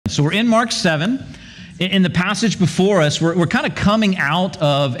So we're in Mark 7. In the passage before us, we're kind of coming out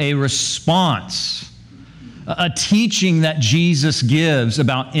of a response, a teaching that Jesus gives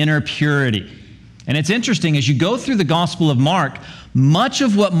about inner purity. And it's interesting, as you go through the Gospel of Mark, much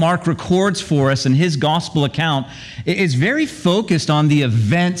of what Mark records for us in his Gospel account is very focused on the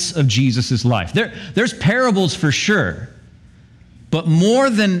events of Jesus' life. There's parables for sure, but more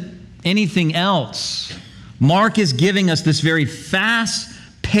than anything else, Mark is giving us this very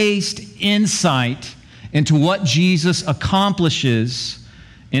fast-paced insight into what Jesus accomplishes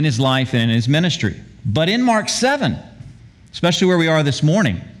in his life and in his ministry. But in Mark 7, especially where we are this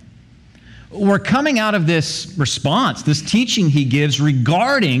morning, we're coming out of this response, this teaching he gives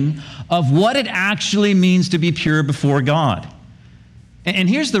regarding of what it actually means to be pure before God. And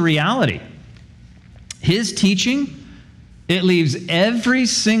here's the reality. His teaching, it leaves every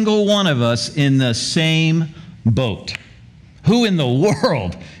single one of us in the same boat. Who in the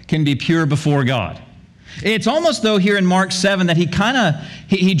world can be pure before God? It's almost though here in Mark 7 that he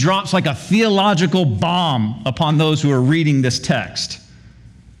drops like a theological bomb upon those who are reading this text.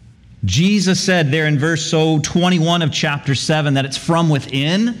 Jesus said there in verse 21 of chapter 7 that it's from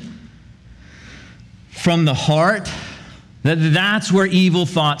within, from the heart, that's where evil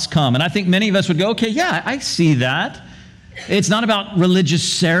thoughts come. And I think many of us would go, okay, yeah, I see that. It's not about religious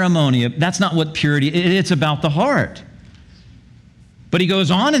ceremony. That's not what purity is. It's about the heart. But he goes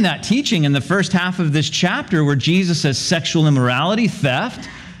on in that teaching in the first half of this chapter where Jesus says sexual immorality, theft.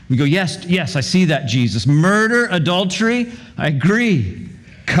 We go, yes, I see that, Jesus. Murder, adultery, I agree.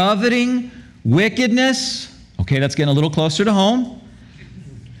 Coveting, wickedness, okay, that's getting a little closer to home.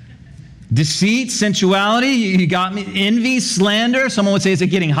 Deceit, sensuality, you got me. Envy, slander, someone would say, is it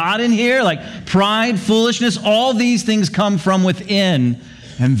getting hot in here? Like pride, foolishness, all these things come from within,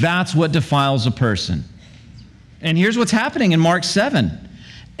 and that's what defiles a person. And here's what's happening in Mark 7.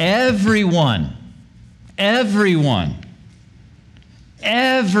 Everyone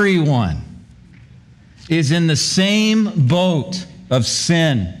is in the same boat of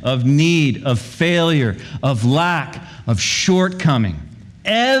sin, of need, of failure, of lack, of shortcoming.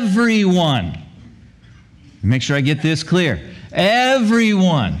 Everyone. Make sure I get this clear.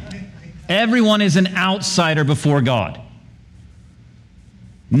 Everyone is an outsider before God.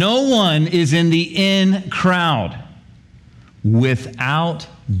 No one is in the in crowd without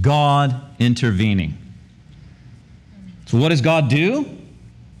God intervening. So what does God do?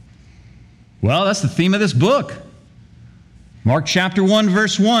 Well, that's the theme of this book. Mark chapter 1,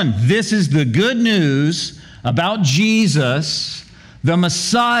 verse 1. This is the good news about Jesus, the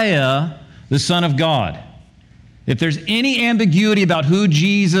Messiah, the Son of God. If there's any ambiguity about who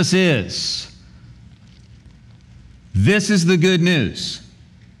Jesus is, this is the good news.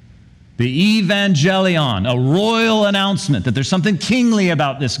 The Evangelion, a royal announcement that there's something kingly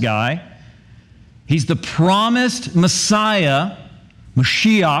about this guy. He's the promised Messiah,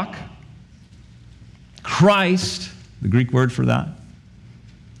 Mashiach, Christ, the Greek word for that,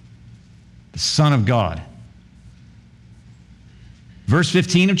 the Son of God. Verse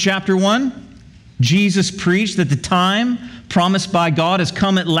 15 of chapter 1, Jesus preached that the time promised by God has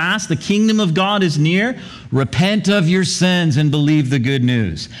come at last. The kingdom of God is near. Repent of your sins and believe the good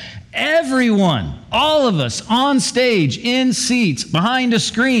news. Everyone, all of us, on stage, in seats, behind a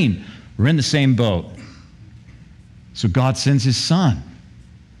screen, we're in the same boat. So God sends his Son,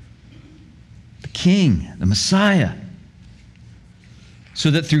 the King, the Messiah,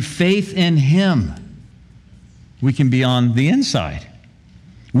 so that through faith in him, we can be on the inside.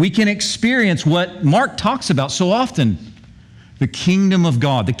 We can experience what Mark talks about so often, the kingdom of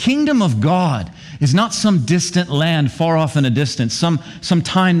God. The kingdom of God is not some distant land far off in a distance, some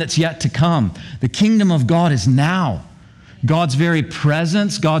time that's yet to come. The kingdom of God is now. God's very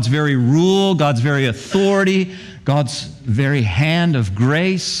presence, God's very rule, God's very authority, God's very hand of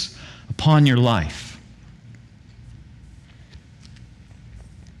grace upon your life.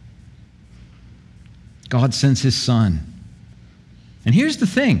 God sends his Son. And here's the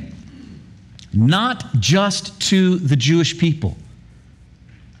thing. Not just to the Jewish people,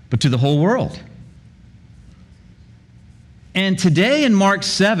 but to the whole world. And today in Mark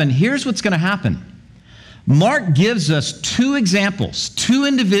 7, here's what's going to happen. Mark gives us two examples, two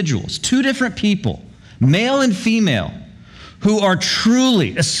individuals, two different people, male and female, who are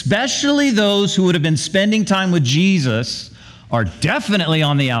truly, especially those who would have been spending time with Jesus, are definitely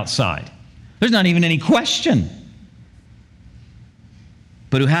on the outside. There's not even any question.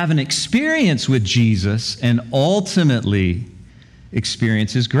 But who have an experience with Jesus and ultimately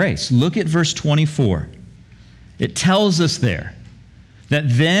experience his grace. Look at verse 24. It tells us there that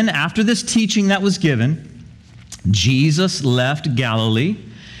then, after this teaching that was given, Jesus left Galilee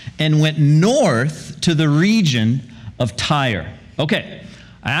and went north to the region of Tyre. Okay,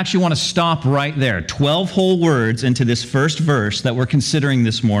 I actually want to stop right there. 12 whole words into this first verse that we're considering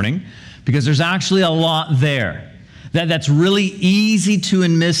this morning, because there's actually a lot there that's really easy to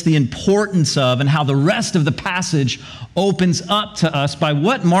miss the importance of, and how the rest of the passage opens up to us by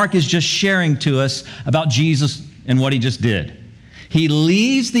what Mark is just sharing to us about Jesus and what he just did. He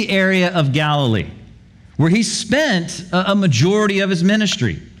leaves the area of Galilee, where he spent a majority of his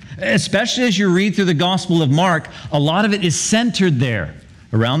ministry. Especially as you read through the Gospel of Mark, a lot of it is centered there,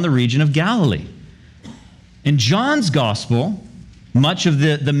 around the region of Galilee. In John's Gospel, much of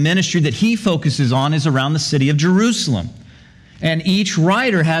the ministry that he focuses on is around the city of Jerusalem. And each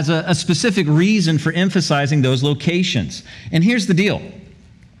writer has a specific reason for emphasizing those locations. And here's the deal.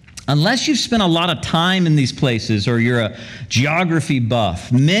 Unless you've spent a lot of time in these places, or you're a geography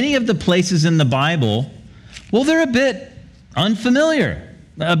buff, many of the places in the Bible, well, they're a bit unfamiliar,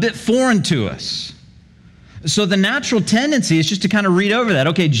 a bit foreign to us. So the natural tendency is just to kind of read over that.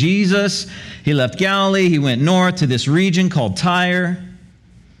 Okay, Jesus, he left Galilee, he went north to this region called Tyre.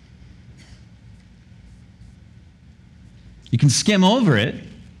 You can skim over it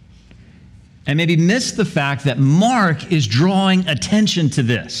and maybe miss the fact that Mark is drawing attention to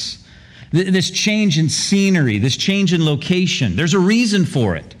this change in scenery, this change in location. There's a reason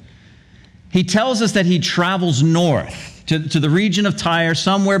for it. He tells us that he travels north to the region of Tyre,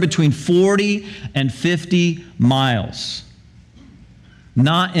 somewhere between 40 and 50 miles.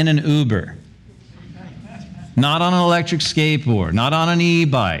 Not in an Uber. Not on an electric skateboard. Not on an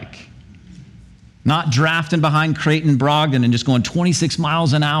e-bike. Not drafting behind Creighton Brogdon and just going 26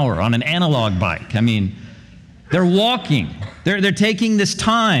 miles an hour on an analog bike. I mean, they're walking. They're taking this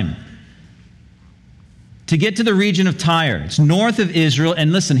time to get to the region of Tyre. It's north of Israel.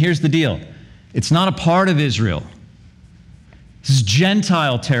 And listen, here's the deal. It's not a part of Israel. This is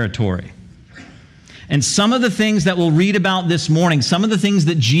Gentile territory. And some of the things that we'll read about this morning, some of the things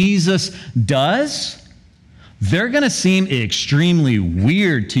that Jesus does, they're going to seem extremely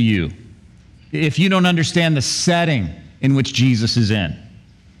weird to you if you don't understand the setting in which Jesus is in.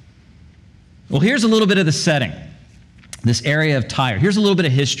 Well, here's a little bit of the setting, this area of Tyre. Here's a little bit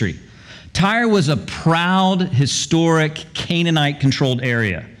of history. Tyre was a proud, historic, Canaanite-controlled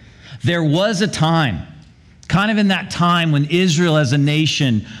area. There was a time, kind of in that time when Israel as a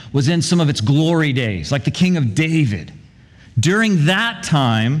nation was in some of its glory days, like the King of David. During that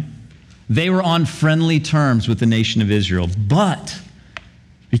time, they were on friendly terms with the nation of Israel, but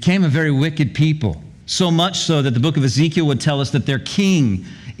became a very wicked people. So much so that the book of Ezekiel would tell us that their king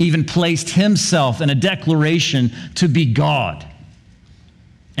even placed himself in a declaration to be God.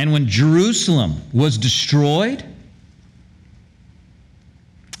 And when Jerusalem was destroyed,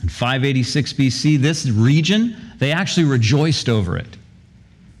 in 586 BC, this region, they actually rejoiced over it.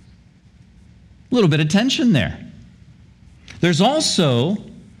 A little bit of tension there. There's also,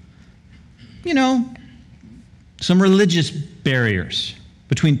 some religious barriers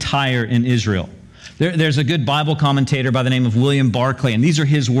between Tyre and Israel. There's a good Bible commentator by the name of William Barclay, and these are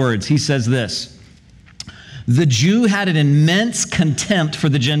his words. He says this: "The Jew had an immense contempt for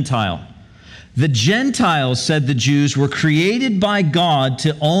the Gentile. The Gentiles, said the Jews, were created by God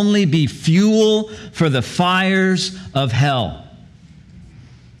to only be fuel for the fires of hell."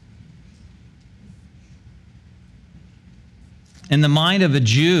 In the mind of a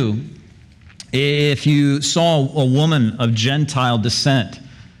Jew, if you saw a woman of Gentile descent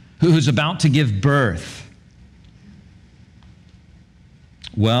who's about to give birth,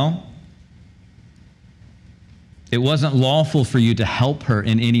 well, it wasn't lawful for you to help her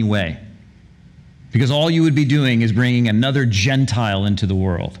in any way, because all you would be doing is bringing another Gentile into the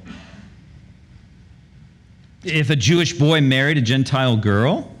world. If a Jewish boy married a Gentile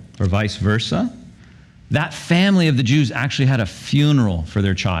girl, or vice versa, that family of the Jews actually had a funeral for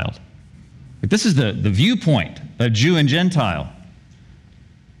their child. This is the viewpoint of Jew and Gentile.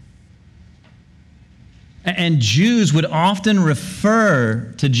 And Jews would often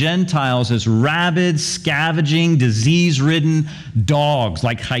refer to Gentiles as rabid, scavenging, disease-ridden dogs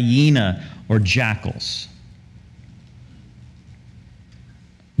like hyena or jackals.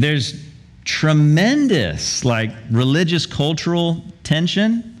 There's tremendous religious, cultural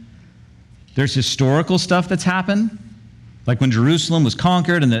tension. There's historical stuff that's happened, like when Jerusalem was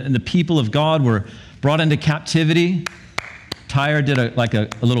conquered and the people of God were brought into captivity. Tyre did a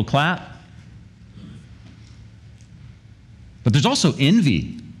little clap. But there's also envy.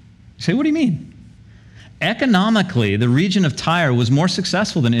 You say, what do you mean? Economically, the region of Tyre was more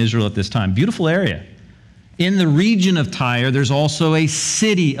successful than Israel at this time. Beautiful area. In the region of Tyre, there's also a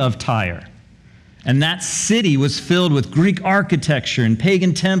city of Tyre. And that city was filled with Greek architecture and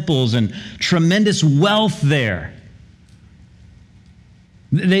pagan temples and tremendous wealth there.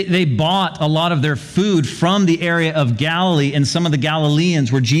 They bought a lot of their food from the area of Galilee, and some of the Galileans,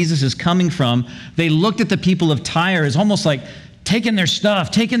 where Jesus is coming from, they looked at the people of Tyre as almost like taking their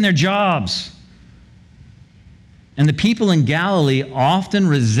stuff, taking their jobs. And the people in Galilee often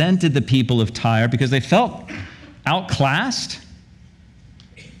resented the people of Tyre because they felt outclassed.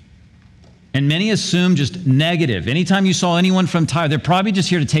 And many assumed just negative. Anytime you saw anyone from Tyre, they're probably just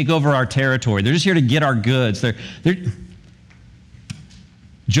here to take over our territory. They're just here to get our goods.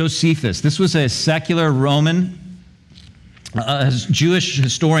 Josephus, this was a secular Roman, a Jewish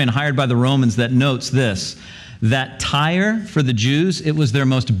historian hired by the Romans, that notes this, that Tyre, for the Jews, it was their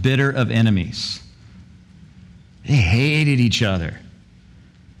most bitter of enemies. They hated each other.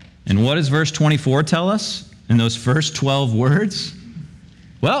 And what does verse 24 tell us in those first 12 words?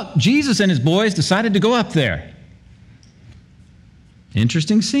 Well, Jesus and his boys decided to go up there.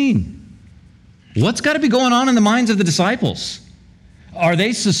 Interesting scene. What's got to be going on in the minds of the disciples? Are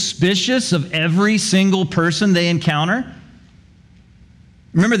they suspicious of every single person they encounter?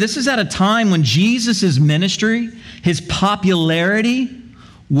 Remember, this is at a time when Jesus' ministry, his popularity,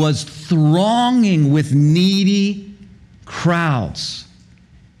 was thronging with needy crowds.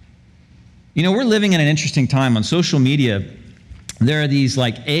 You know, we're living in an interesting time on social media. There are these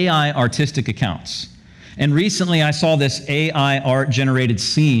like AI artistic accounts. And recently I saw this AI art-generated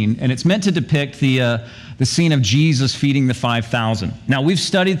scene, and it's meant to depict the scene of Jesus feeding the 5,000. Now, we've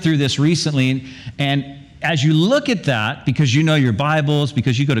studied through this recently, and as you look at that, because you know your Bibles,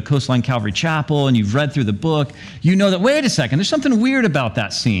 because you go to Coastline Calvary Chapel and you've read through the book, you know that, wait a second, there's something weird about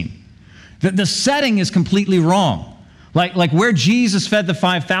that scene. The setting is completely wrong. Like where Jesus fed the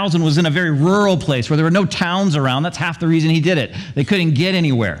 5,000 was in a very rural place where there were no towns around. That's half the reason he did it. They couldn't get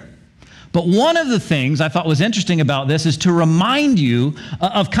anywhere. But one of the things I thought was interesting about this is to remind you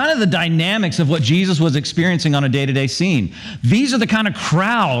of kind of the dynamics of what Jesus was experiencing on a day-to-day scene. These are the kind of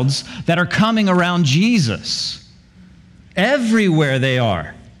crowds that are coming around Jesus. Everywhere they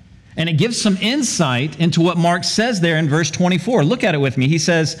are. And it gives some insight into what Mark says there in verse 24. Look at it with me. He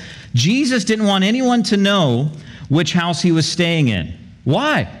says, Jesus didn't want anyone to know which house he was staying in.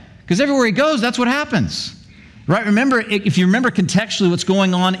 Why? Because everywhere he goes, that's what happens. Right? Remember, if you remember contextually what's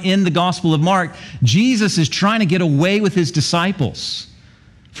going on in the Gospel of Mark, Jesus is trying to get away with his disciples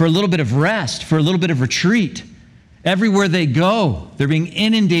for a little bit of rest, for a little bit of retreat. Everywhere they go, they're being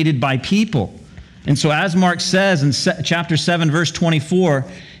inundated by people. And so as Mark says in chapter 7, verse 24,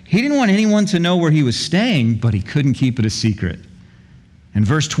 he didn't want anyone to know where he was staying, but he couldn't keep it a secret. In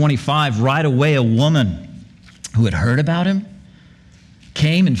verse 25, right away, a woman who had heard about him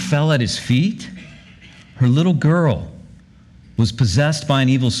came and fell at his feet. Her little girl was possessed by an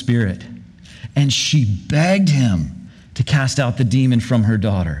evil spirit, and she begged him to cast out the demon from her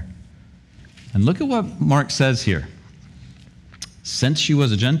daughter. And look at what Mark says here. Since she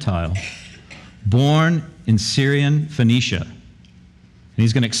was a Gentile, born in Syrian Phoenicia. And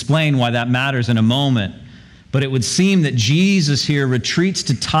he's going to explain why that matters in a moment. But it would seem that Jesus here retreats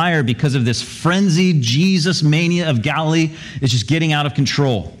to Tyre because of this frenzied Jesus mania of Galilee is just getting out of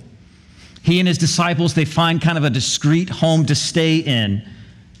control. He and his disciples, they find kind of a discreet home to stay in.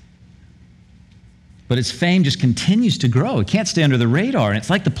 But his fame just continues to grow. It can't stay under the radar, and it's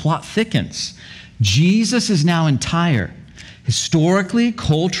like the plot thickens. Jesus is now in Tyre. Historically,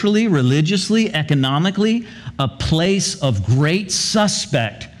 culturally, religiously, economically, a place of great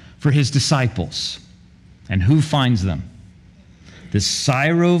suspect for his disciples. And who finds them? This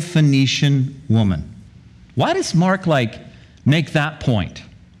Syrophoenician woman. Why does Mark make that point?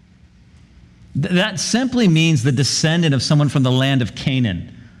 That simply means the descendant of someone from the land of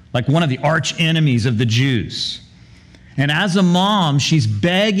Canaan, like one of the arch enemies of the Jews. And as a mom, she's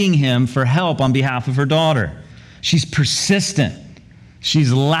begging him for help on behalf of her daughter. She's persistent.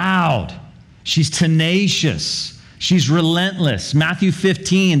 She's loud. She's tenacious. She's relentless. Matthew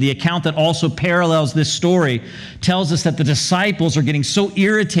 15, the account that also parallels this story, tells us that the disciples are getting so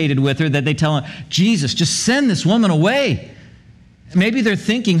irritated with her that they tell him, Jesus, just send this woman away. Maybe they're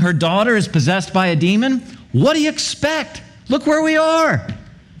thinking her daughter is possessed by a demon. What do you expect? Look where we are.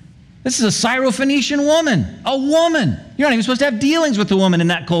 This is a Syrophoenician woman, a woman. You're not even supposed to have dealings with a woman in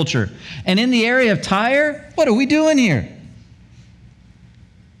that culture. And in the area of Tyre, what are we doing here?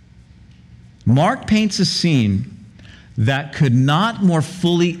 Mark paints a scene that could not more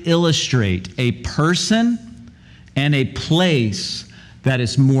fully illustrate a person and a place that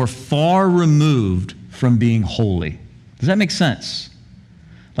is more far removed from being holy. Does that make sense?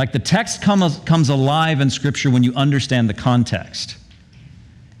 Like the text comes alive in Scripture when you understand the context.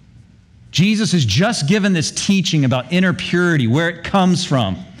 Jesus has just given this teaching about inner purity, where it comes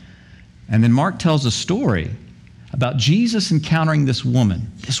from. And then Mark tells a story about Jesus encountering this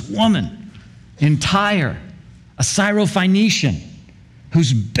woman in Tyre, a Syrophoenician,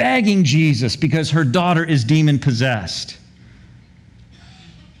 who's begging Jesus because her daughter is demon-possessed.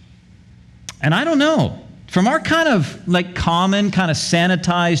 And I don't know, from our kind of like common, kind of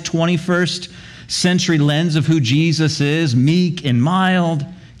sanitized 21st century lens of who Jesus is, meek and mild,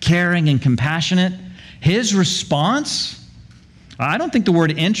 caring and compassionate, his response, I don't think the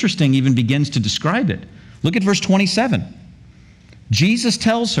word interesting even begins to describe it. Look at verse 27. Jesus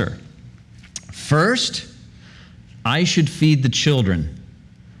tells her, "First, I should feed the children,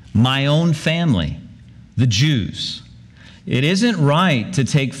 my own family, the Jews. It isn't right to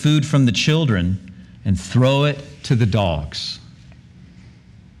take food from the children and throw it to the dogs."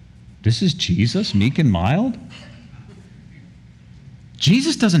 This is Jesus, meek and mild?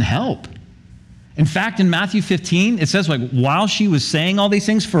 Jesus doesn't help. In fact, in Matthew 15, it says, like, while she was saying all these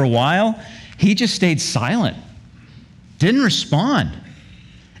things for a while, he just stayed silent, didn't respond.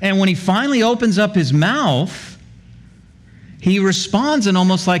 And when he finally opens up his mouth, he responds in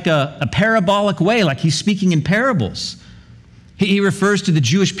almost like a parabolic way, like he's speaking in parables. He refers to the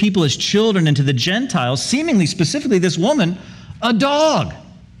Jewish people as children and to the Gentiles, seemingly specifically this woman, a dog.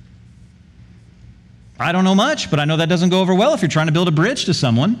 I don't know much, but I know that doesn't go over well if you're trying to build a bridge to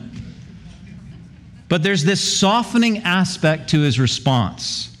someone. But there's this softening aspect to his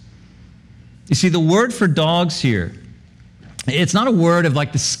response. You see, the word for dogs here, it's not a word of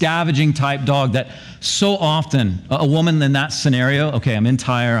like the scavenging type dog that so often a woman in that scenario, okay, I'm in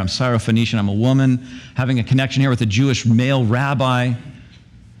Tyre, I'm Syrophoenician, I'm a woman having a connection here with a Jewish male rabbi.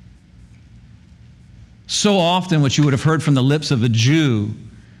 So often what you would have heard from the lips of a Jew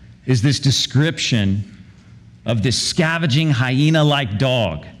is this description of this scavenging hyena-like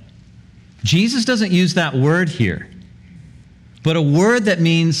dog. Jesus doesn't use that word here, but a word that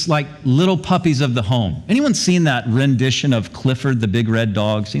means like little puppies of the home. Anyone seen that rendition of Clifford the Big Red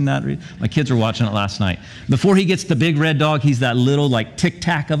Dog? Seen that? My kids were watching it last night. Before he gets the big red dog, he's that little like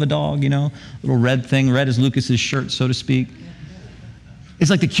tic-tac of a dog, you know, little red thing, red as Lucas's shirt, so to speak. It's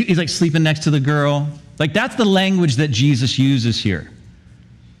like he's like sleeping next to the girl. Like that's the language that Jesus uses here.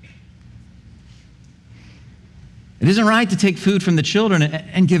 It isn't right to take food from the children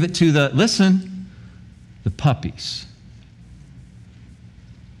and give it to the puppies.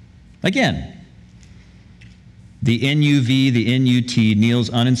 Again, the NUV, the NUT,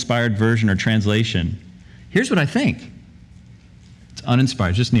 Neil's uninspired version or translation. Here's what I think. It's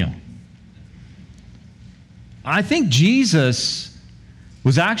uninspired, just Neil. I think Jesus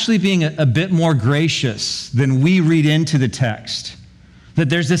was actually being a bit more gracious than we read into the text. That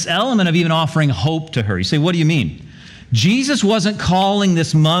there's this element of even offering hope to her. You say, what do you mean? Jesus wasn't calling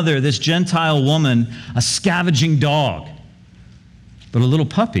this mother, this Gentile woman, a scavenging dog, but a little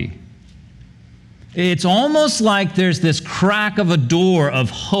puppy. It's almost like there's this crack of a door of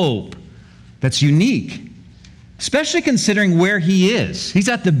hope that's unique, especially considering where he is. He's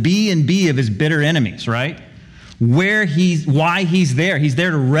at the B and B of his bitter enemies, right? Why he's there. He's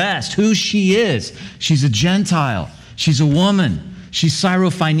there to rest. Who she is. She's a Gentile. She's a woman. She's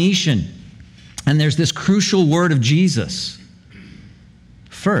Syrophoenician. And there's this crucial word of Jesus.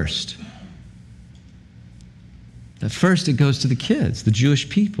 First. That first it goes to the kids, the Jewish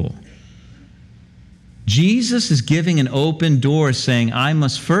people. Jesus is giving an open door saying, I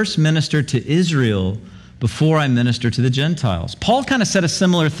must first minister to Israel before I minister to the Gentiles. Paul kind of said a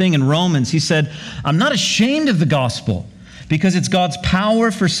similar thing in Romans. He said, I'm not ashamed of the gospel because it's God's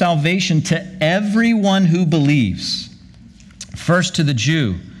power for salvation to everyone who believes. First to the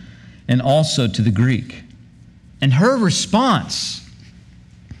Jew and also to the Greek. And her response,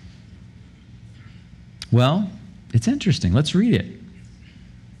 well, it's interesting. Let's read it.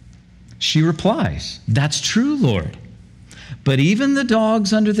 She replies, that's true, Lord. But even the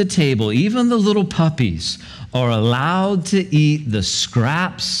dogs under the table, even the little puppies, are allowed to eat the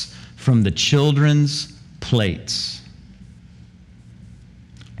scraps from the children's plates.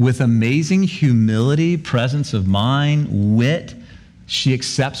 With amazing humility, presence of mind, wit, she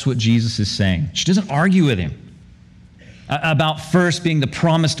accepts what Jesus is saying. She doesn't argue with him about first being the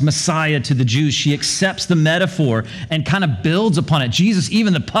promised Messiah to the Jews. She accepts the metaphor and kind of builds upon it. Jesus,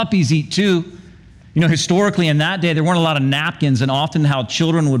 even the puppies eat too. You know, historically in that day, there weren't a lot of napkins, and often how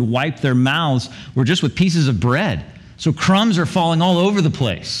children would wipe their mouths were just with pieces of bread. So crumbs are falling all over the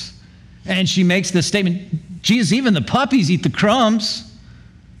place. And she makes this statement, Jesus, even the puppies eat the crumbs.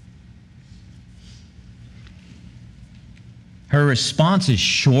 Her response is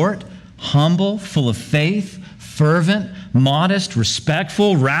short, humble, full of faith, fervent, modest,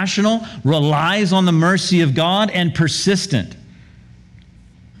 respectful, rational, relies on the mercy of God, and persistent.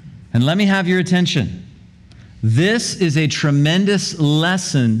 And let me have your attention. This is a tremendous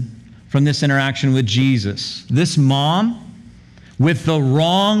lesson from this interaction with Jesus. This mom, with the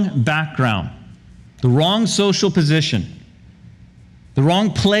wrong background, the wrong social position, the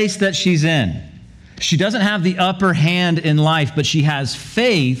wrong place that she's in. She doesn't have the upper hand in life, but she has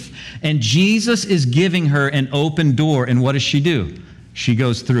faith, and Jesus is giving her an open door. And what does she do? She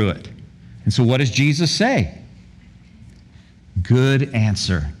goes through it. And so what does Jesus say? Good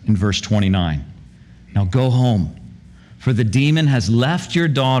answer in verse 29. Now go home, for the demon has left your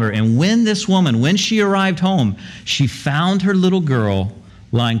daughter. And when this woman, when she arrived home, she found her little girl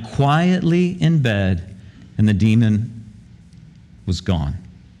lying quietly in bed, and the demon was gone.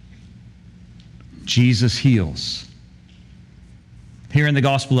 Jesus heals. Here in the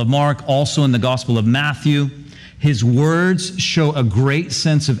Gospel of Mark, also in the Gospel of Matthew, his words show a great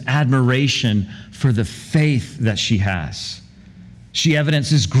sense of admiration for the faith that she has. She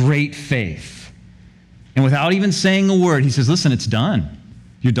evidences great faith. And without even saying a word, he says, listen, it's done.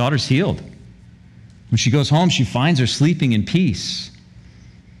 Your daughter's healed. When she goes home, she finds her sleeping in peace.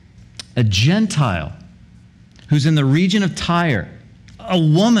 A Gentile who's in the region of Tyre, a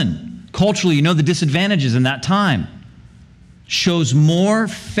woman, culturally, you know the disadvantages in that time, shows more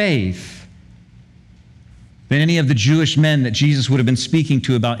faith than any of the Jewish men that Jesus would have been speaking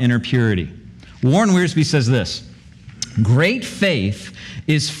to about inner purity. Warren Wiersbe says this: great faith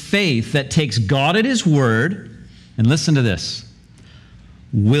is faith that takes God at his word, and listen to this,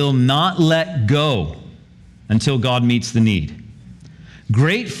 will not let go until God meets the need.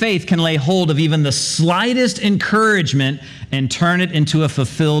 Great faith can lay hold of even the slightest encouragement and turn it into a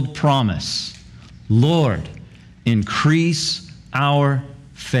fulfilled promise. Lord, increase our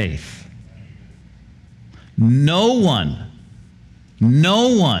faith. No one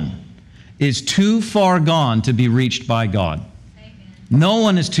is too far gone to be reached by God. Amen. No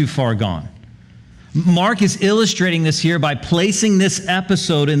one is too far gone. Mark is illustrating this here by placing this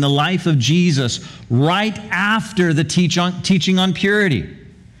episode in the life of Jesus right after the teaching on purity.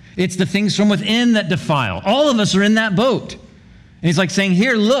 It's the things from within that defile. All of us are in that boat. And he's like saying,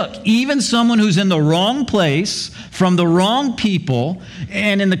 here, look, even someone who's in the wrong place, from the wrong people,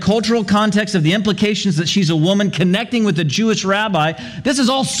 and in the cultural context of the implications that she's a woman connecting with a Jewish rabbi, this is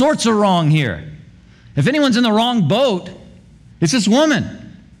all sorts of wrong here. If anyone's in the wrong boat, it's this woman.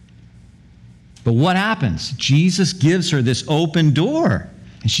 But what happens? Jesus gives her this open door,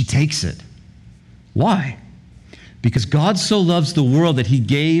 and she takes it. Why? Because God so loves the world that he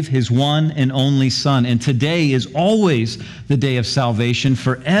gave his one and only Son. And today is always the day of salvation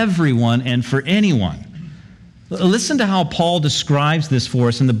for everyone and for anyone. Listen to how Paul describes this for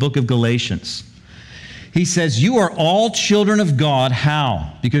us in the book of Galatians. He says, you are all children of God.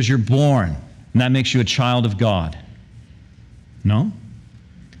 How? Because you're born, and that makes you a child of God. No?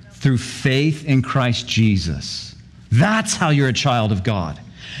 Through faith in Christ Jesus. That's how you're a child of God.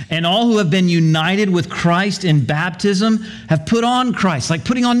 And all who have been united with Christ in baptism have put on Christ, like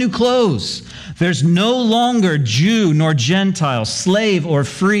putting on new clothes. There's no longer Jew nor Gentile, slave or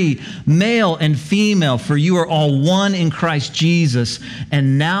free, male and female, for you are all one in Christ Jesus.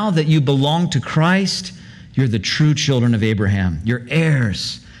 And now that you belong to Christ, you're the true children of Abraham. You're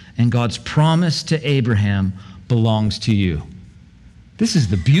heirs, and God's promise to Abraham belongs to you. This is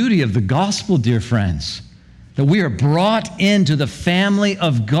the beauty of the gospel, dear friends, that we are brought into the family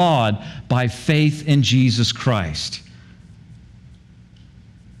of God by faith in Jesus Christ.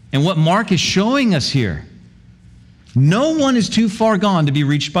 And what Mark is showing us here, no one is too far gone to be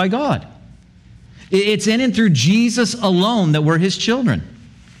reached by God. It's in and through Jesus alone that we're his children.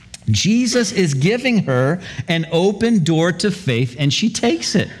 Jesus is giving her an open door to faith, and she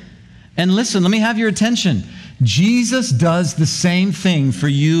takes it. And listen, let me have your attention. Jesus does the same thing for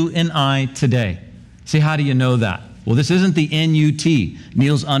you and I today. Say, how do you know that? Well, this isn't the NUT,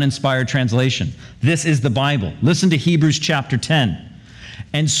 Neil's uninspired translation. This is the Bible. Listen to Hebrews chapter 10.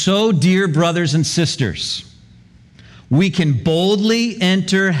 And so, dear brothers and sisters, we can boldly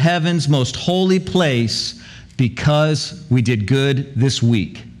enter heaven's most holy place because we did good this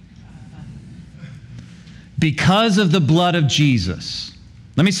week. Because of the blood of Jesus.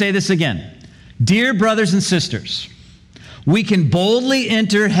 Let me say this again. Dear brothers and sisters, we can boldly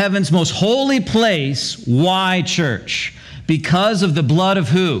enter heaven's most holy place. Why, church? Because of the blood of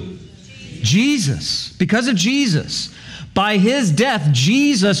who? Jesus. Because of Jesus. By his death,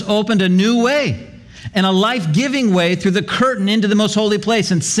 Jesus opened a new way and a life-giving way through the curtain into the most holy place.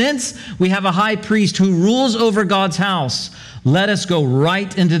 And since we have a high priest who rules over God's house, let us go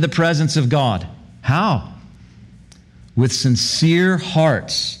right into the presence of God. How? with sincere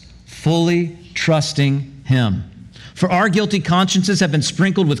hearts, fully trusting Him. For our guilty consciences have been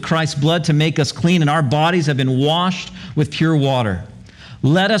sprinkled with Christ's blood to make us clean, and our bodies have been washed with pure water.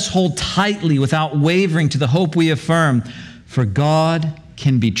 Let us hold tightly without wavering to the hope we affirm, for God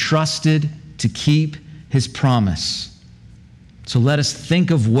can be trusted to keep His promise. So let us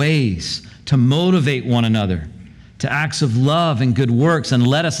think of ways to motivate one another to acts of love and good works, and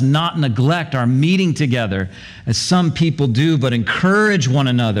let us not neglect our meeting together as some people do, but encourage one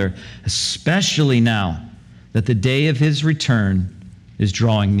another, especially now that the day of His return is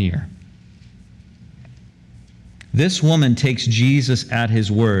drawing near. This woman takes Jesus at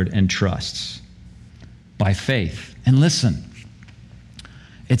His word and trusts by faith. And listen,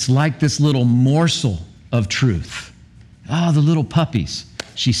 it's like this little morsel of truth. Oh, the little puppies.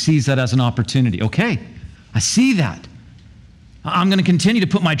 She sees that as an opportunity. Okay, I see that. I'm going to continue to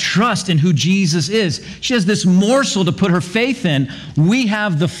put my trust in who Jesus is. She has this morsel to put her faith in. We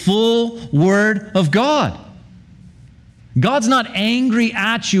have the full Word of God. God's not angry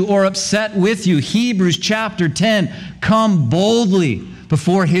at you or upset with you. Hebrews chapter 10, come boldly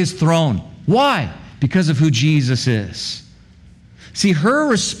before His throne. Why? Because of who Jesus is. See, her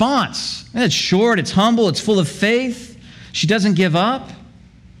response, it's short, it's humble, it's full of faith. She doesn't give up.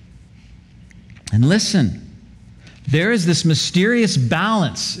 And listen, there is this mysterious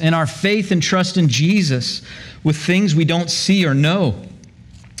balance in our faith and trust in Jesus with things we don't see or know.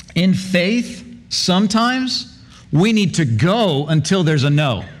 In faith, sometimes we need to go until there's a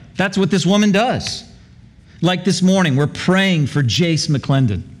no. That's what this woman does. Like this morning, we're praying for Jace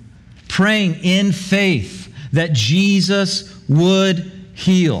McClendon, praying in faith that Jesus would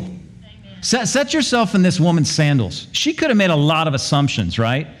heal. Set yourself in this woman's sandals. She could have made a lot of assumptions,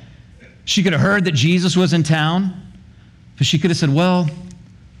 right? She could have heard that Jesus was in town, but she could have said, well,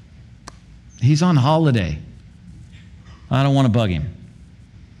 he's on holiday. I don't want to bug him.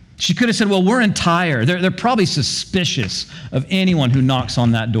 She could have said, well, we're in Tyre. They're probably suspicious of anyone who knocks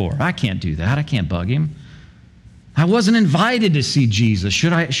on that door. I can't do that. I can't bug him. I wasn't invited to see Jesus.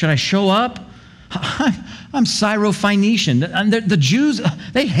 Should I show up? I'm Syro-Phoenician. And the Jews,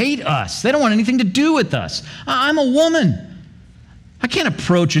 they hate us. They don't want anything to do with us. I'm a woman. I can't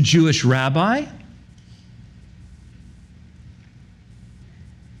approach a Jewish rabbi.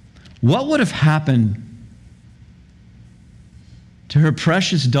 What would have happened to her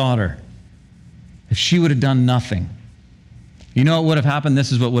precious daughter if she would have done nothing? You know what would have happened?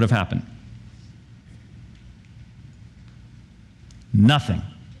 This is what would have happened. Nothing.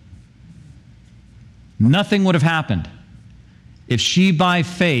 Nothing would have happened if she, by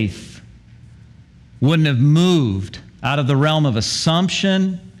faith, wouldn't have moved out of the realm of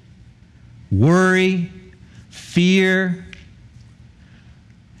assumption, worry, fear,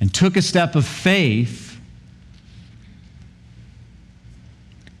 and took a step of faith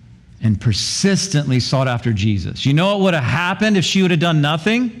and persistently sought after Jesus. You know what would have happened if she would have done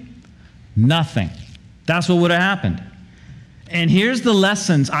nothing? Nothing. That's what would have happened. And here's the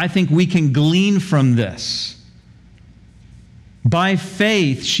lessons I think we can glean from this. By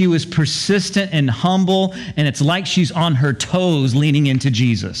faith, she was persistent and humble, and it's like she's on her toes leaning into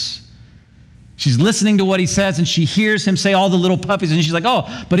Jesus. She's listening to what he says, and she hears him say all the little puppies, and she's like,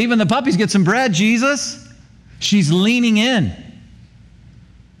 oh, but even the puppies get some bread, Jesus. She's leaning in.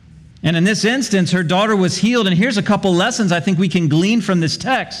 And in this instance, her daughter was healed, and here's a couple lessons I think we can glean from this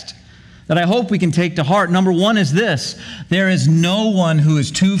text that I hope we can take to heart. Number one is this: there is no one who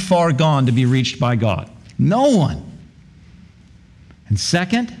is too far gone to be reached by God. No one. And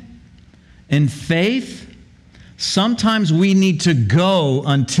second, in faith, sometimes we need to go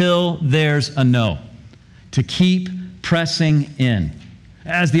until there's a no, to keep pressing in.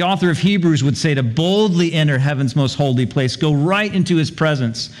 As the author of Hebrews would say, to boldly enter heaven's most holy place, go right into His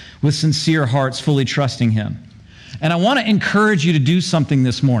presence with sincere hearts, fully trusting Him. And I want to encourage you to do something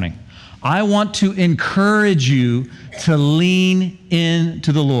this morning. I want to encourage you to lean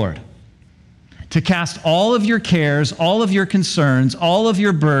into the Lord, to cast all of your cares, all of your concerns, all of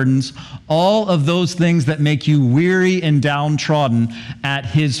your burdens, all of those things that make you weary and downtrodden at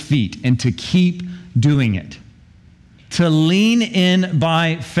His feet, and to keep doing it. To lean in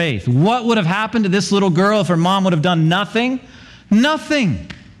by faith. What would have happened to this little girl if her mom would have done nothing? Nothing.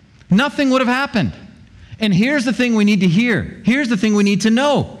 Nothing would have happened. And here's the thing we need to hear. Here's the thing we need to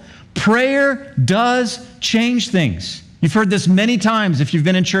know. Prayer does change things. You've heard this many times if you've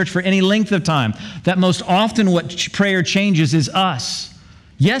been in church for any length of time, that most often what prayer changes is us.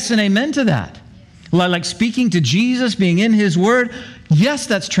 Yes and amen to that. Like speaking to Jesus, being in His Word, yes,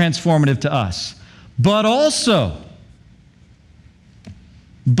 that's transformative to us. But also,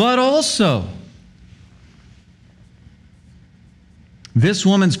 This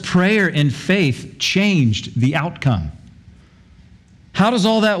woman's prayer and faith changed the outcome. How does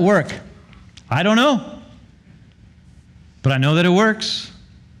all that work? I don't know. But I know that it works.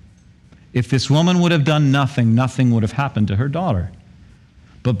 If this woman would have done nothing, nothing would have happened to her daughter.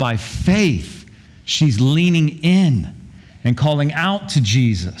 But by faith, she's leaning in and calling out to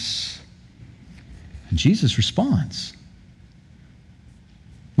Jesus. And Jesus responds.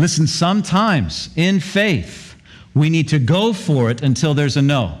 Listen, sometimes in faith, we need to go for it until there's a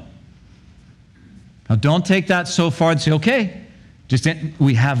no. Now, don't take that so far and say, okay,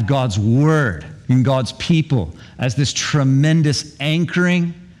 we have God's word and God's people as this tremendous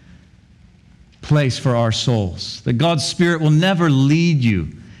anchoring place for our souls. That God's Spirit will never lead you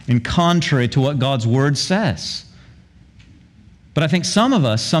in contrary to what God's word says. But I think some of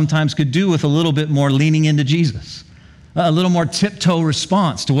us sometimes could do with a little bit more leaning into Jesus, a little more tiptoe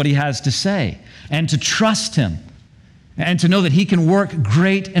response to what he has to say, and to trust him, and to know that he can work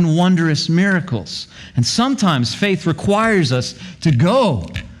great and wondrous miracles. And sometimes faith requires us to go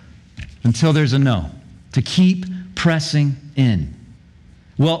until there's a no, to keep pressing in.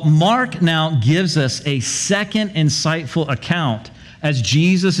 Well, Mark now gives us a second insightful account as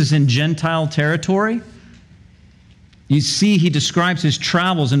Jesus is in Gentile territory. You see, he describes his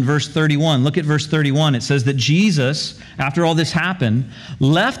travels in verse 31. Look at verse 31. It says that Jesus, after all this happened,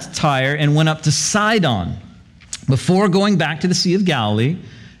 left Tyre and went up to Sidon before going back to the Sea of Galilee,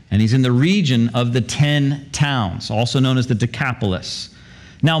 and he's in the region of the 10 towns, also known as the Decapolis.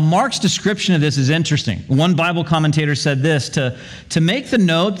 Now, Mark's description of this is interesting. One Bible commentator said this, to make the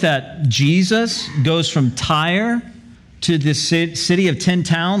note that Jesus goes from Tyre to this city of 10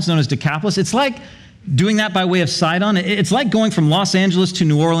 towns known as Decapolis, it's like doing that by way of Sidon. It's like going from Los Angeles to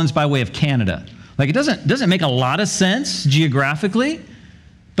New Orleans by way of Canada. Like, it doesn't make a lot of sense geographically,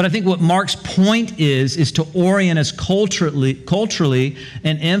 but I think what Mark's point is to orient us culturally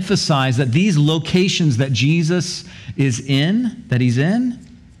and emphasize that these locations that Jesus is in, that he's in,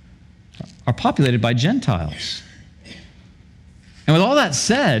 are populated by Gentiles. And with all that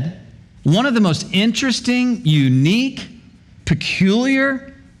said, one of the most interesting, unique,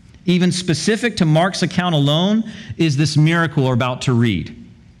 peculiar, even specific to Mark's account alone, is this miracle we're about to read.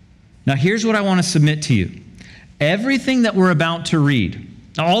 Now, here's what I want to submit to you. Everything that we're about to read,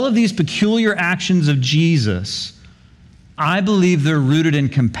 all of these peculiar actions of Jesus, I believe they're rooted in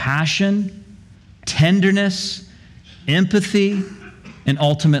compassion, tenderness, empathy, and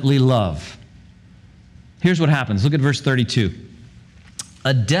ultimately love. Here's what happens. Look at verse 32.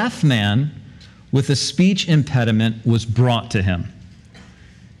 A deaf man with a speech impediment was brought to him.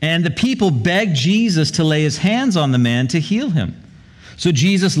 And the people begged Jesus to lay his hands on the man to heal him. So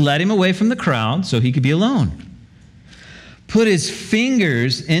Jesus led him away from the crowd so he could be alone. Put his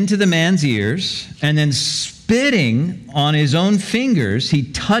fingers into the man's ears, and then spitting on his own fingers,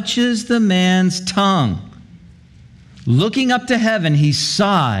 he touches the man's tongue. Looking up to heaven, he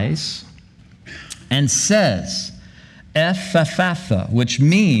sighs and says, Ephphatha, which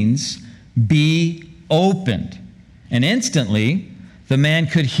means be opened. And instantly, the man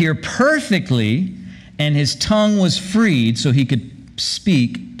could hear perfectly, and his tongue was freed so he could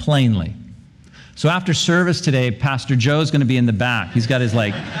speak plainly. So after service today, Pastor Joe's going to be in the back. He's got his,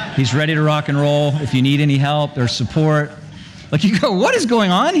 he's ready to rock and roll if you need any help or support. Like, you go, what is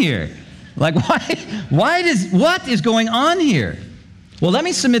going on here? Like, what is going on here? Well, let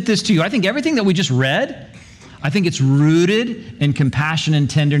me submit this to you. I think everything that we just read, I think it's rooted in compassion and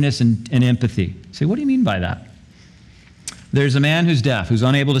tenderness and empathy. Say, what do you mean by that? There's a man who's deaf, who's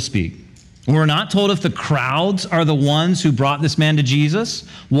unable to speak. We're not told if the crowds are the ones who brought this man to Jesus,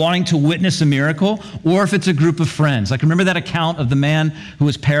 wanting to witness a miracle, or if it's a group of friends. Like, remember that account of the man who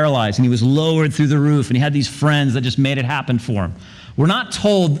was paralyzed and he was lowered through the roof and he had these friends that just made it happen for him. We're not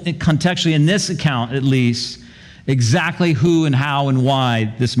told contextually in this account, at least, exactly who and how and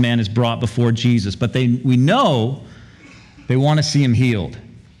why this man is brought before Jesus. But we know they want to see him healed.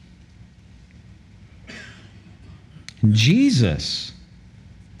 And Jesus,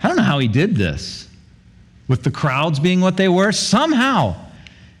 I don't know how he did this. With the crowds being what they were, somehow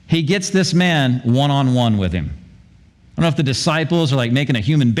he gets this man one-on-one with him. I don't know if the disciples are like making a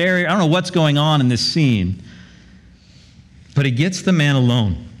human barrier. I don't know what's going on in this scene. But he gets the man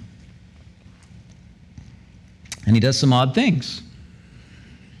alone. And he does some odd things.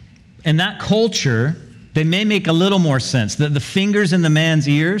 In that culture, they may make a little more sense. The fingers in the man's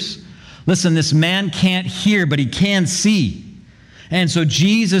ears, listen, this man can't hear, but he can see. And so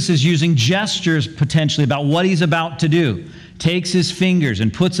Jesus is using gestures potentially about what he's about to do. Takes his fingers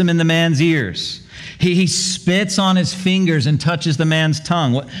and puts them in the man's ears. He spits on his fingers and touches the man's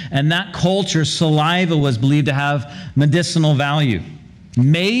tongue. And that culture, saliva was believed to have medicinal value.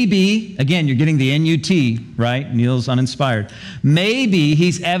 Maybe, again, you're getting the NUT, right? Neil's uninspired. Maybe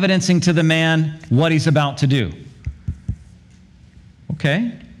he's evidencing to the man what he's about to do.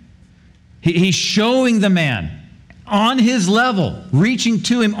 Okay? He's showing the man on his level, reaching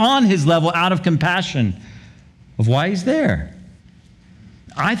to him on his level out of compassion of why he's there.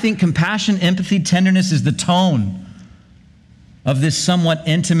 I think compassion, empathy, tenderness is the tone of this somewhat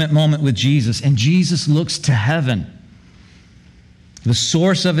intimate moment with Jesus. And Jesus looks to heaven, the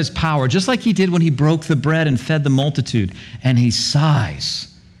source of his power, just like he did when he broke the bread and fed the multitude, and he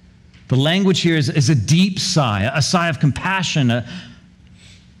sighs. The language here is a deep sigh, a sigh of compassion, and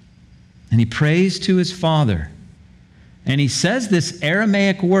he prays to his Father. And he says this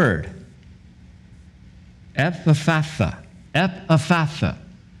Aramaic word, epaphatha, epaphatha.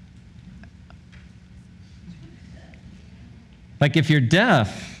 Like if you're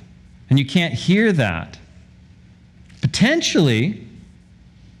deaf and you can't hear that, potentially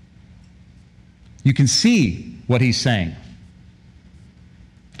you can see what he's saying.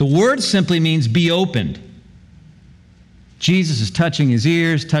 The word simply means be opened. Jesus is touching his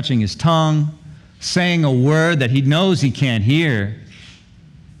ears, touching his tongue, saying a word that he knows he can't hear,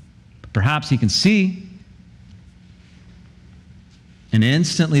 but perhaps he can see. And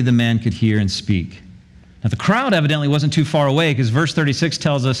instantly the man could hear and speak. Now the crowd evidently wasn't too far away, because verse 36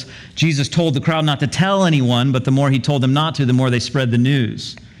 tells us Jesus told the crowd not to tell anyone, but the more he told them not to, the more they spread the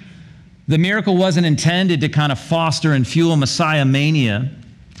news. The miracle wasn't intended to kind of foster and fuel Messiah mania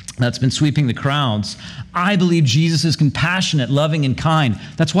that's been sweeping the crowds. I believe Jesus is compassionate, loving, and kind.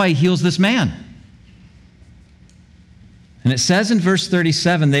 That's why he heals this man. And it says in verse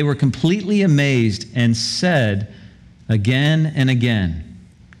 37, they were completely amazed and said again and again,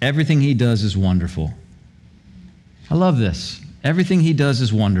 everything he does is wonderful. I love this. Everything he does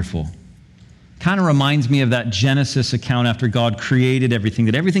is wonderful. Kind of reminds me of that Genesis account after God created everything,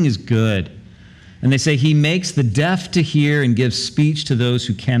 that everything is good. And they say he makes the deaf to hear and gives speech to those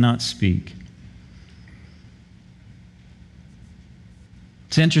who cannot speak.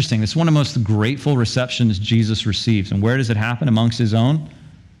 It's interesting. It's one of the most grateful receptions Jesus receives. And where does it happen? Amongst his own?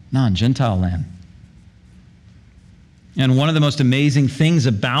 Non-Gentile land. And one of the most amazing things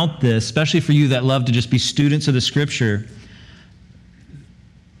about this, especially for you that love to just be students of the Scripture,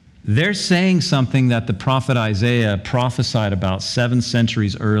 they're saying something that the prophet Isaiah prophesied about 7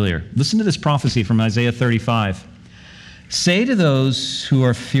 centuries earlier. Listen to this prophecy from Isaiah 35. Say to those who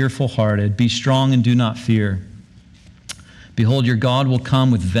are fearful-hearted, be strong and do not fear. Behold, your God will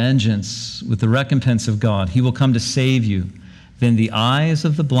come with vengeance, with the recompense of God. He will come to save you. Then the eyes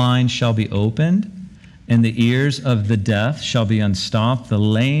of the blind shall be opened, and the ears of the deaf shall be unstopped. The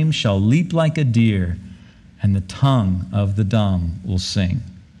lame shall leap like a deer, and the tongue of the dumb will sing.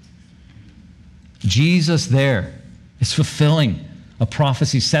 Jesus there is fulfilling a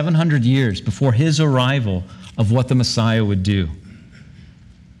prophecy 700 years before his arrival of what the Messiah would do.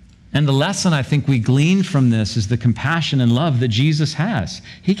 And the lesson I think we glean from this is the compassion and love that Jesus has.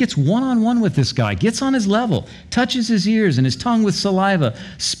 He gets one-on-one with this guy, gets on his level, touches his ears and his tongue with saliva,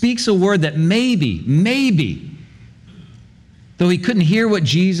 speaks a word that maybe, though he couldn't hear what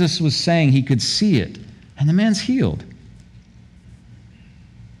Jesus was saying, he could see it. And the man's healed.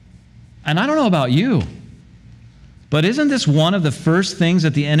 And I don't know about you, but isn't this one of the first things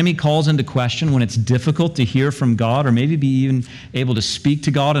that the enemy calls into question when it's difficult to hear from God, or maybe be even able to speak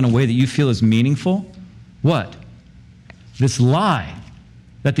to God in a way that you feel is meaningful? What? This lie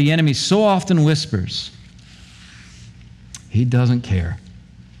that the enemy so often whispers. He doesn't care.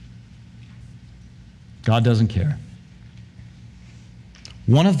 God doesn't care.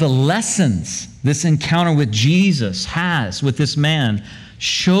 One of the lessons this encounter with Jesus has with this man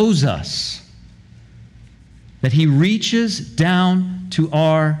shows us that he reaches down to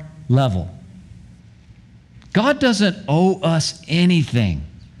our level. God doesn't owe us anything,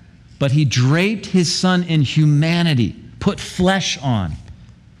 but he draped his son in humanity, put flesh on,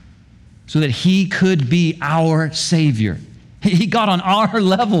 so that he could be our Savior. He got on our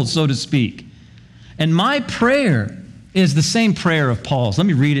level, so to speak. And my prayer is the same prayer of Paul's. Let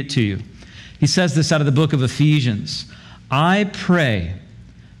me read it to you. He says this out of the book of Ephesians. I pray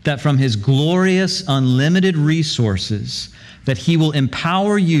that from his glorious, unlimited resources, that he will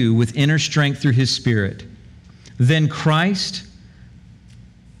empower you with inner strength through his Spirit. Then Christ,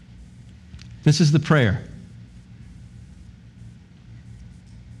 this is the prayer,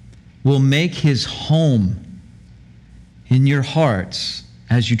 will make his home in your hearts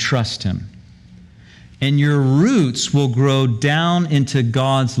as you trust him. And your roots will grow down into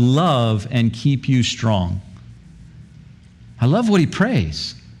God's love and keep you strong. I love what he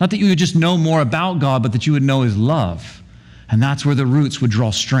prays. Not that you would just know more about God, but that you would know his love. And that's where the roots would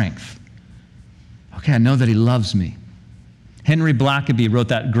draw strength. Okay, I know that he loves me. Henry Blackaby wrote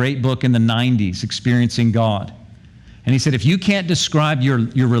that great book in the 90s, Experiencing God. And he said, if you can't describe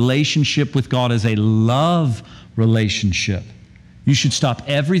your relationship with God as a love relationship, you should stop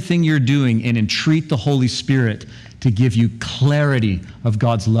everything you're doing and entreat the Holy Spirit to give you clarity of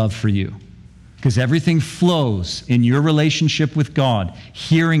God's love for you. Because everything flows in your relationship with God,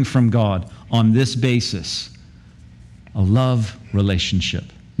 hearing from God on this basis. A love relationship.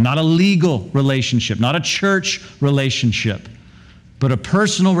 Not a legal relationship, not a church relationship, but a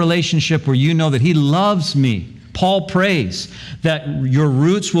personal relationship where you know that he loves me. Paul prays that your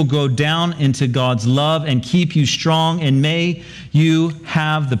roots will go down into God's love and keep you strong, and may you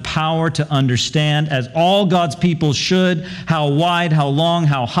have the power to understand, as all God's people should, how wide, how long,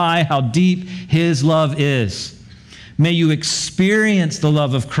 how high, how deep his love is. May you experience the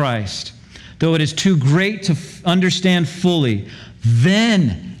love of Christ, though it is too great to understand fully.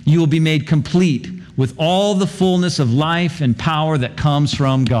 Then you will be made complete with all the fullness of life and power that comes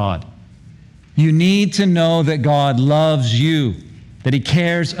from God. You need to know that God loves you, that he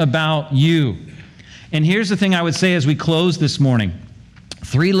cares about you. And here's the thing I would say as we close this morning.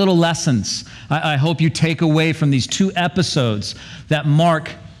 3 little lessons I hope you take away from these 2 episodes that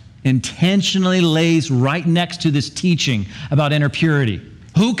Mark intentionally lays right next to this teaching about inner purity.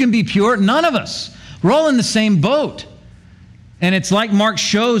 Who can be pure? None of us. We're all in the same boat. And it's like Mark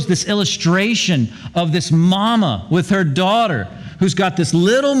shows this illustration of this mama with her daughter who's got this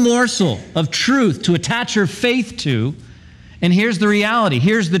little morsel of truth to attach her faith to. And here's the reality.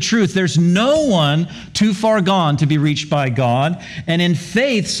 Here's the truth. There's no one too far gone to be reached by God. And in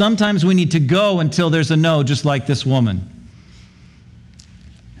faith, sometimes we need to go until there's a no, just like this woman.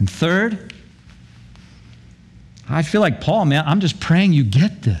 And third, I feel like Paul, man, I'm just praying you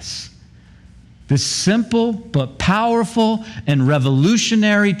get this. This simple but powerful and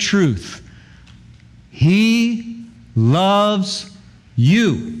revolutionary truth. He loves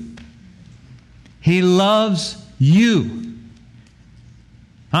you. He loves you.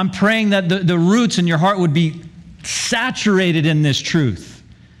 I'm praying that the roots in your heart would be saturated in this truth.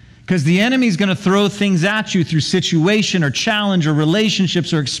 Because the enemy's going to throw things at you through situation or challenge or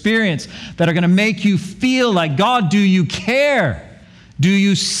relationships or experience that are going to make you feel like, God, do you care? Do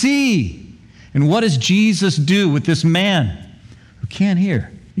you see? And what does Jesus do with this man who can't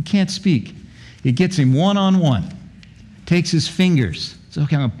hear? He can't speak. He gets him one-on-one, takes his fingers. Says,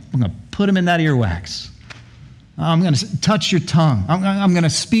 okay, I'm going to put him in that earwax. I'm going to touch your tongue. I'm going to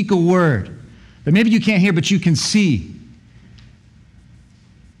speak a word that maybe you can't hear, but you can see.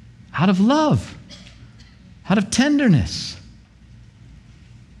 Out of love, out of tenderness,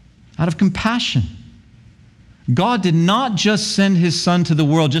 out of compassion. God did not just send his son to the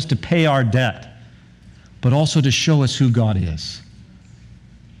world just to pay our debt, but also to show us who God is.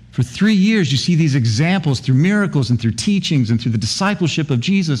 For 3 years, you see these examples through miracles and through teachings and through the discipleship of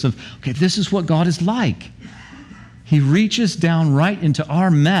Jesus of, okay, this is what God is like. He reaches down right into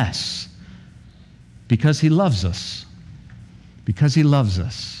our mess because he loves us. Because he loves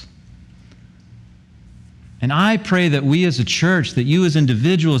us. And I pray that we as a church, that you as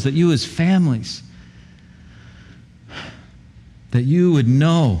individuals, that you as families, that you would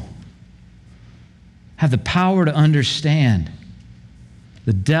know, have the power to understand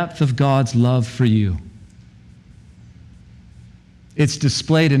the depth of God's love for you. It's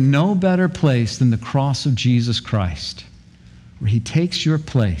displayed in no better place than the cross of Jesus Christ, where he takes your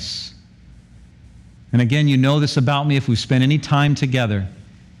place. And again, you know this about me if we've spent any time together.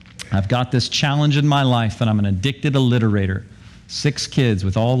 I've got this challenge in my life that I'm an addicted alliterator. 6 kids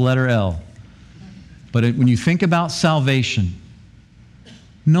with all letter L. But when you think about salvation,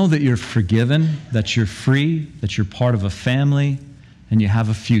 know that you're forgiven, that you're free, that you're part of a family, and you have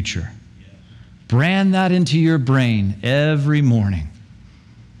a future. Brand that into your brain every morning.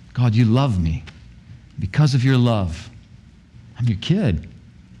 God, you love me. Because of your love, I'm your kid.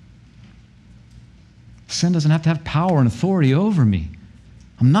 Sin doesn't have to have power and authority over me.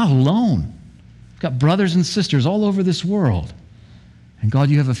 I'm not alone. I've got brothers and sisters all over this world. And God,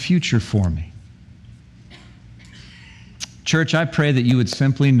 you have a future for me. Church, I pray that you would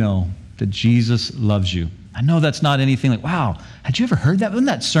simply know that Jesus loves you. I know that's not anything like, wow, had you ever heard that? Wasn't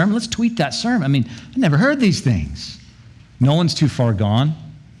that sermon? Let's tweet that sermon. I mean, I never heard these things. No one's too far gone.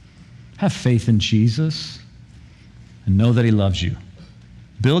 Have faith in Jesus and know that he loves you.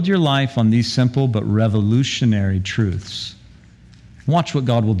 Build your life on these simple but revolutionary truths. Watch what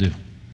God will do.